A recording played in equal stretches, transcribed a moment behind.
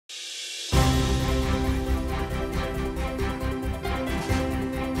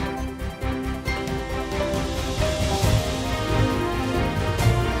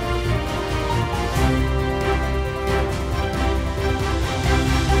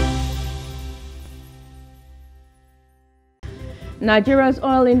Nigeria's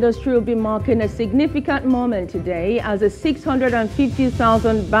oil industry will be marking a significant moment today as a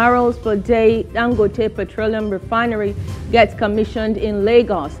 650,000 barrels per day Dangote petroleum refinery gets commissioned in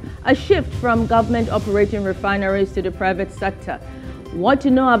Lagos, a shift from government operating refineries to the private sector. What to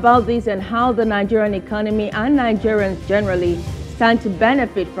know about this and how the Nigerian economy and Nigerians generally stand to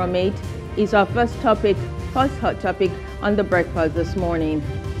benefit from it is our first hot topic on the breakfast this morning.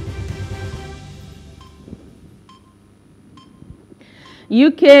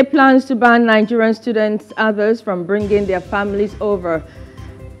 UK plans to ban Nigerian students, others from bringing their families over.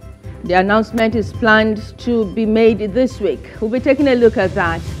 The announcement is planned to be made this week. We'll be taking a look at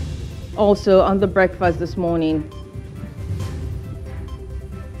that also on the breakfast this morning.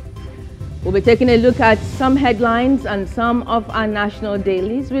 We'll be taking a look at some headlines and some of our national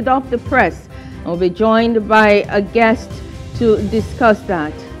dailies with Off the Press. And we'll be joined by a guest to discuss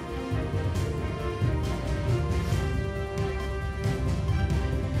that.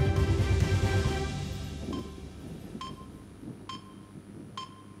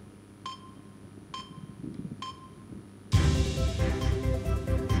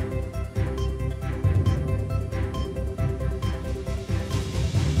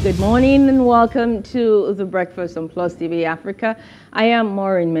 Good morning and welcome to the Breakfast on Plus TV Africa. I am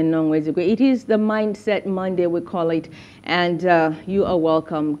Maureen Menongwezigwe. It is the Mindset Monday, we call it, and you are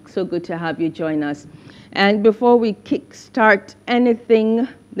welcome. So good to have you join us. And before we kickstart anything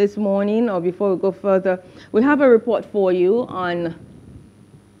this morning, or before we go further, we have a report for you on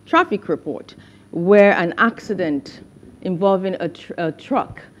traffic report, where an accident involving a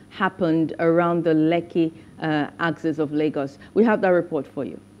truck happened around the Lekki axis of Lagos. We have that report for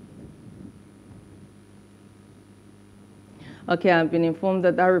you. Okay, I've been informed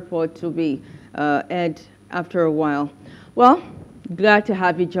that that report will be aired after a while. Well, glad to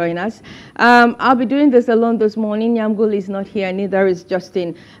have you join us. I'll be doing this alone this morning. Yamgul is not here, neither is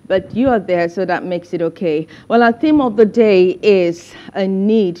Justin, but you are there, so that makes it okay. Well, our theme of the day is a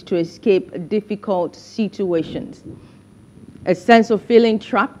need to escape difficult situations. A sense of feeling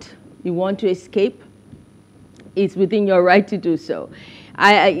trapped, you want to escape, it's within your right to do so.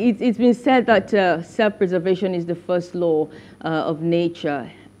 It's been said that self-preservation is the first law of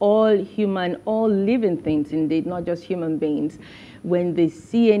nature. All living things indeed, not just human beings, when they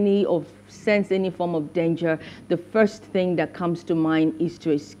see any or sense any form of danger, the first thing that comes to mind is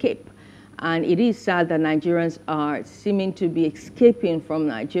to escape. And it is sad that Nigerians are seeming to be escaping from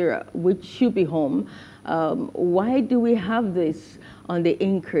Nigeria, which should be home. Why do we have this on the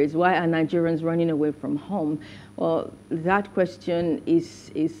increase? Why are Nigerians running away from home? Well, that question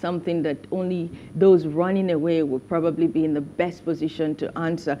is something that only those running away will probably be in the best position to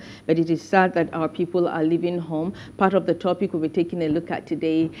answer. But it is sad that our people are leaving home. Part of the topic we'll be taking a look at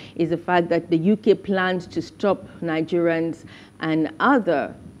today is the fact that the UK plans to stop Nigerians and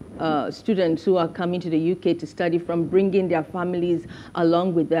other students who are coming to the UK to study from bringing their families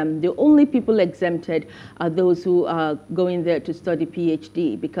along with them. The only people exempted are those who are going there to study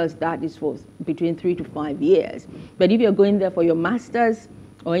PhD, because that is for between 3 to 5 years. But if you're going there for your master's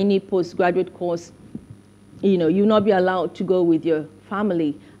or any postgraduate course, you'll not be allowed to go with your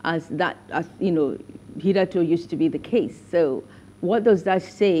family, as hitherto used to be the case. So what does that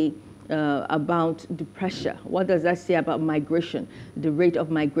say about the pressure? What does that say about migration, the rate of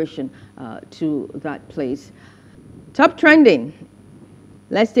migration to that place? Top trending.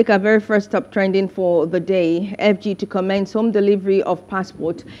 Let's take our very first top trending for the day. FG to commence home delivery of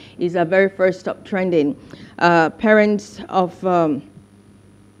passport is our very first top trending. Parents are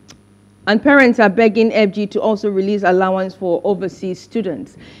begging FG to also release allowance for overseas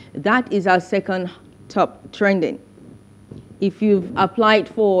students. That is our second top trending. If you've applied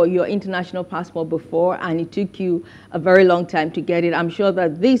for your international passport before and it took you a very long time to get it, I'm sure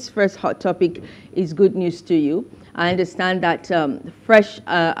that this first hot topic is good news to you. I understand that fresh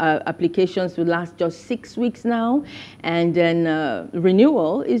applications will last just 6 weeks now, and then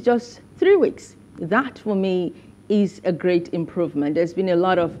renewal is just 3 weeks. That, for me, is a great improvement. There's been a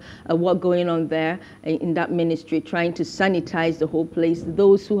lot of work going on there in that ministry, trying to sanitize the whole place.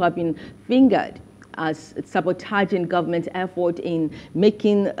 Those who have been fingered as sabotaging government effort in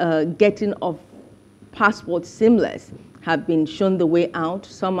making getting of passports seamless have been shown the way out.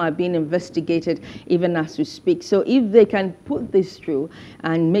 Some are being investigated even as we speak. So if they can put this through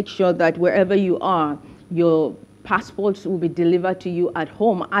and make sure that wherever you are, your passports will be delivered to you at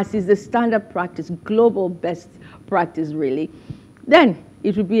home, as is the standard practice, global best practice really, then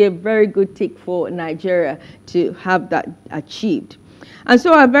it would be a very good tick for Nigeria to have that achieved. And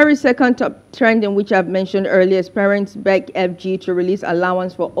so our very second top trend, in which I've mentioned earlier, is parents beg FG to release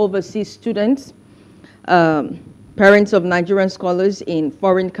allowance for overseas students. Parents of Nigerian scholars in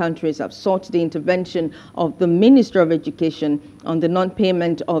foreign countries have sought the intervention of the Minister of Education on the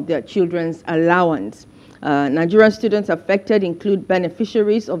non-payment of their children's allowance. Nigerian students affected include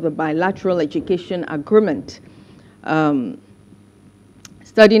beneficiaries of the bilateral education agreement.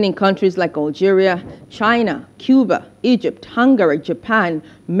 Studying in countries like Algeria, China, Cuba, Egypt, Hungary, Japan,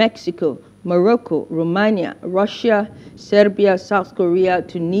 Mexico, Morocco, Romania, Russia, Serbia, South Korea,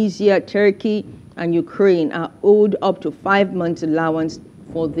 Tunisia, Turkey, and Ukraine are owed up to 5 months allowance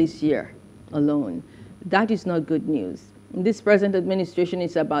for this year alone. That is not good news. This present administration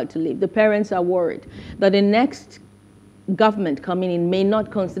is about to leave. The parents are worried that the next government coming in may not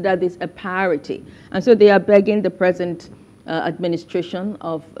consider this a priority. And so they are begging the present administration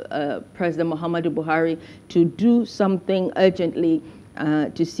of President Muhammadu Buhari to do something urgently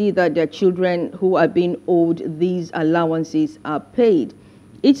to see that their children who are being owed these allowances are paid.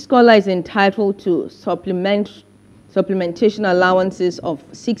 Each scholar is entitled to supplementation allowances of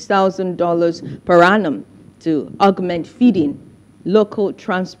 $6,000 per annum to augment feeding, local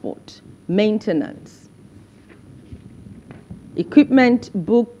transport, maintenance, equipment,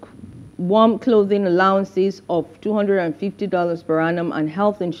 book, warm clothing allowances of $250 per annum, and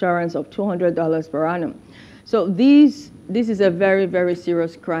health insurance of $200 per annum. So this is a very, very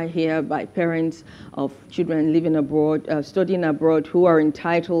serious cry here by parents of children living abroad, studying abroad, who are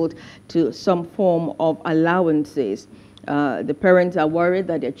entitled to some form of allowances. The parents are worried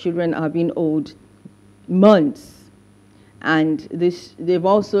that their children are being owed months. And they've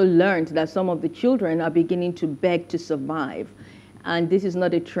also learned that some of the children are beginning to beg to survive. And this is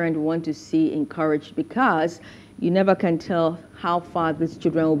not a trend we want to see encouraged, because you never can tell how far these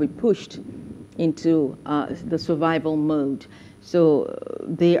children will be pushed into the survival mode. So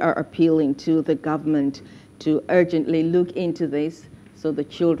they are appealing to the government to urgently look into this so the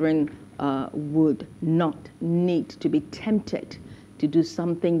children would not need to be tempted to do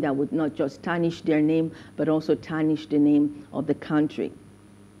something that would not just tarnish their name, but also tarnish the name of the country.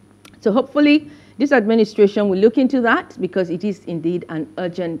 So hopefully this administration will look into that, because it is indeed an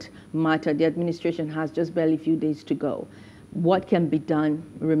urgent matter. The administration has just barely a few days to go. What can be done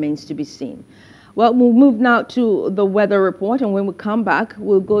remains to be seen. Well, we'll move now to the weather report, and when we come back,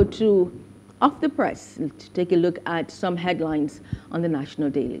 we'll go to Off the Press to take a look at some headlines on the national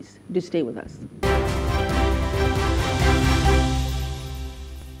dailies. Do stay with us.